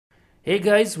Hey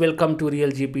guys, welcome to Real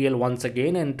GPL once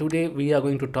again, and today we are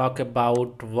going to talk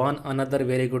about one another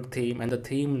very good theme, and the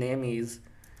theme name is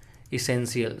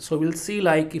Essential. So we'll see,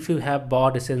 like, if you have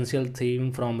bought Essential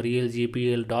theme from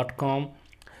realgpl.com,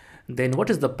 then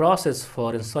what is the process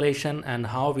for installation and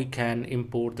how we can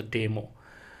import the demo.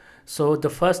 So the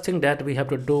first thing that we have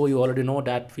to do, you already know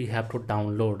that we have to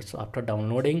download. So after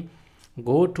downloading,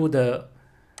 go to the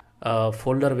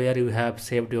folder where you have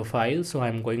saved your file. So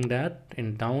I'm going that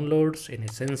in downloads, in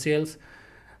essentials.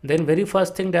 Then very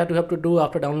first thing that you have to do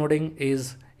after downloading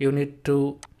is you need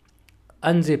to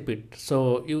unzip it.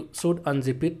 So you should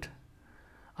unzip it.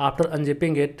 After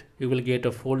unzipping it, you will get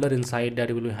a folder inside that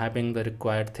you will be having the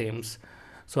required themes.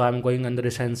 So I'm going under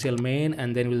essential main,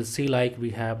 and then we'll see, like,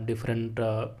 we have different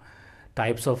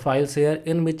types of files here,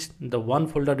 in which the one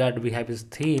folder that we have is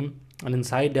theme, and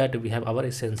inside that we have our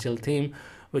essential theme,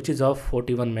 which is of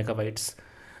 41 megabytes.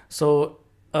 So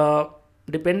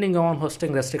depending on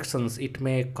hosting restrictions, it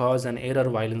may cause an error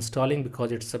while installing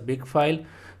because it's a big file.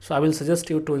 So I will suggest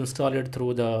you to install it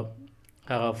through the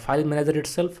file manager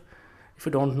itself. If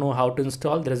you don't know how to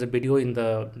install, there is a video in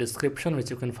the description which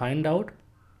you can find out.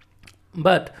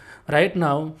 But right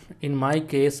now, in my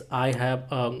case, I have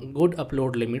a good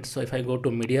upload limit. So if I go to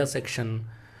media section,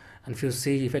 and if you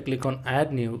see, if I click on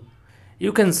add new,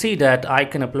 you can see that I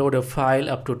can upload a file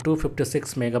up to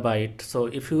 256 megabyte. So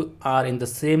if you are in the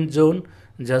same zone,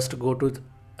 just go to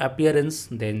appearance,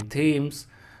 then themes,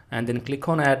 and then click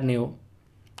on add new,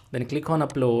 then click on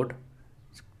upload,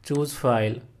 choose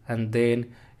file, and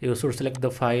then you should select the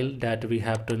file that we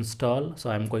have to install. So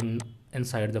I'm going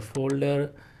inside the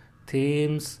folder,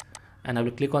 themes, and I will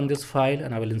click on this file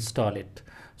and I will install it.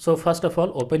 So first of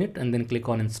all, open it and then click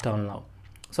on install now.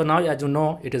 So now, as you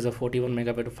know, it is a 41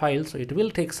 megabyte file, so it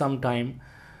will take some time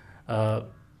in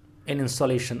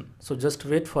installation. So just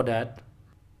wait for that.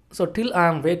 So till I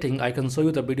am waiting, I can show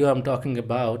you the video I'm talking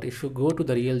about. If you go to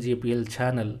the Real GPL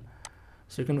channel,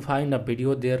 so you can find a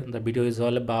video there. The video is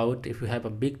all about, if you have a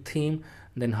big theme,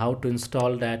 then how to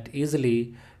install that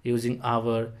easily using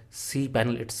our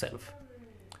cPanel itself.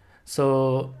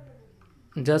 So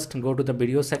just go to the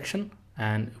video section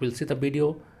and we'll see the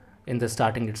video in the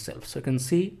starting itself. So you can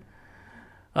see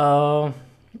install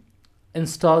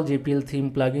GPL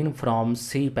theme plugin from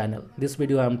cPanel. This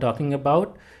video I'm talking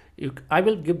about, I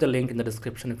will give the link in the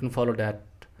description. You can follow that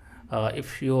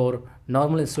if your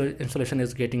normal installation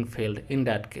is getting failed in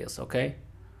that case. Okay,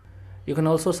 you can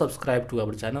also subscribe to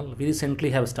our channel. We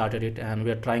recently have started it and we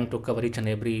are trying to cover each and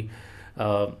every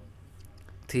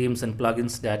themes and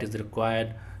plugins that is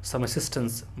required, some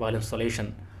assistance while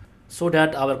installation, so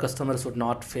that our customers would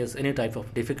not face any type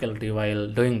of difficulty while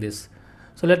doing this.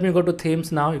 So let me go to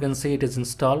themes now. You can see it is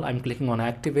installed. I'm clicking on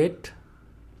activate.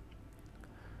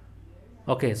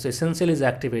 Okay, so essential is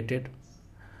activated.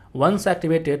 Once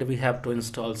activated, we have to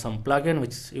install some plugin,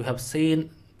 which you have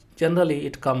seen. Generally,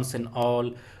 it comes in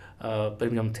all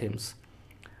premium themes.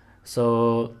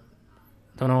 So,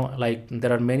 you know, like,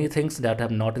 there are many things that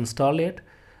have not installed yet.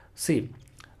 See,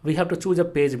 we have to choose a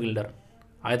page builder.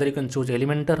 Either you can choose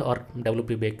Elementor or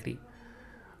WP Bakery.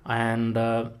 And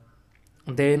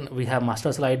then we have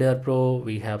Master Slider Pro,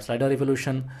 we have Slider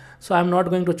Revolution. So I'm not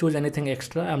going to choose anything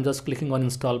extra. I'm just clicking on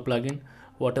install plugin,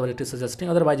 whatever it is suggesting.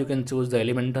 Otherwise, you can choose the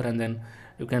Elementor and then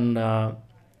you can,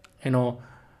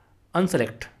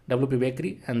 unselect WP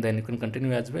Bakery and then you can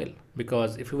continue as well.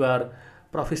 Because if you are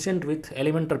proficient with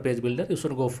Elementor page builder, you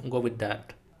should go with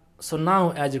that. So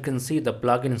now, as you can see, the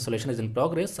plugin installation is in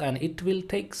progress and it will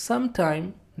take some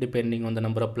time depending on the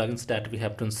number of plugins that we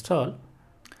have to install.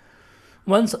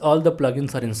 Once all the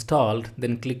plugins are installed,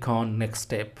 then click on next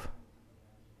step.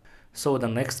 So the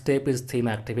next step is theme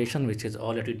activation, which is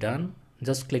already done.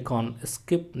 Just click on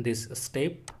skip this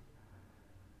step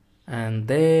and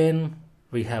then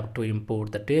we have to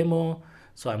import the demo.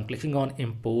 So I'm clicking on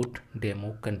import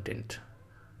demo content.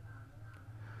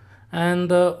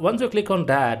 And once you click on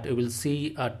that, you will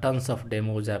see tons of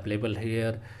demos available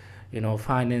here,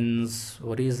 finance,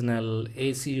 original,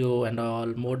 ACO, and all,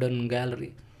 modern,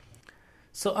 gallery.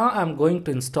 So I'm going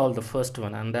to install the first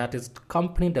one, and that is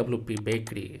company WP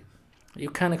Bakery. You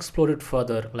can explore it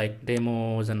further, like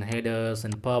demos and headers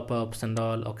and pop-ups and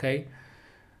all. Okay,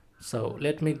 so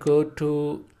let me go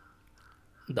to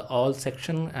the all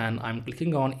section and I'm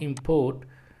clicking on import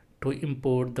to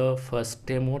import the first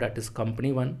demo, that is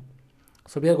company one.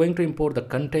 So we are going to import the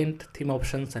content, theme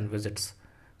options, and widgets.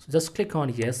 So just click on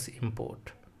yes,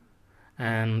 import,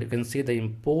 and you can see the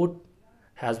import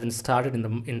has been started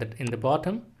in the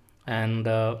bottom, and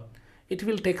it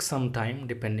will take some time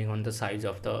depending on the size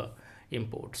of the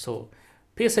import. So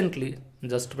patiently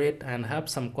just wait and have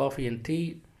some coffee and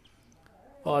tea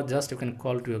or just you can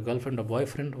call to your girlfriend or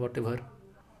boyfriend, whatever.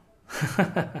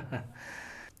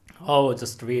 Oh,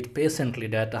 just wait patiently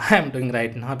that I am doing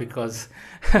right now because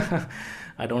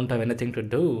I don't have anything to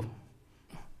do.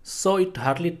 So it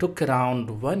hardly took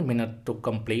around 1 minute to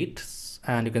complete,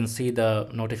 and you can see the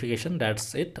notification.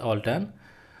 That's it, all done.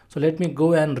 So let me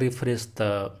go and refresh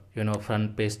the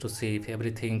front page to see if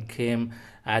everything came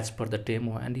as per the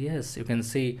demo. And yes, you can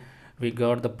see we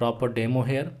got the proper demo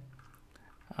here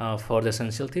for the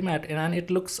essential theme, and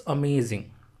it looks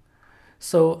amazing.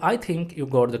 So I think you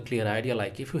got the clear idea,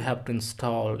 like if you have to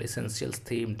install essentials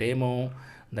theme demo,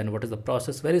 then what is the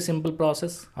process? Very simple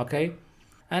process, okay?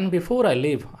 And before I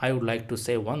leave, I would like to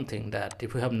say one thing, that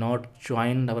if you have not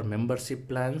joined our membership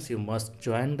plans, you must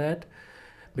join that,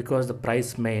 because the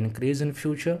price may increase in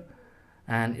future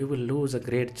and you will lose a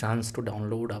great chance to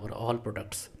download our all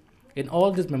products. In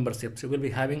all these memberships, you will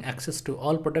be having access to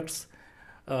all products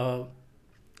uh,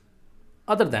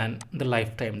 other than the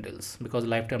lifetime deals, because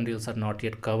lifetime deals are not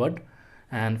yet covered.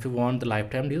 And if you want the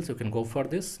lifetime deals, you can go for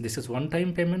this is one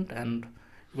time payment and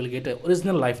you will get a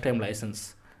original lifetime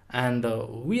license. And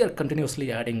we are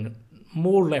continuously adding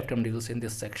more lifetime deals in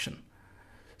this section.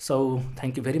 So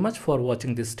thank you very much for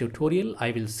watching this tutorial.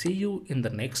 I will see you in the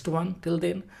next one. Till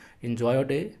then, enjoy your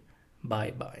day.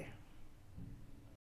 Bye bye.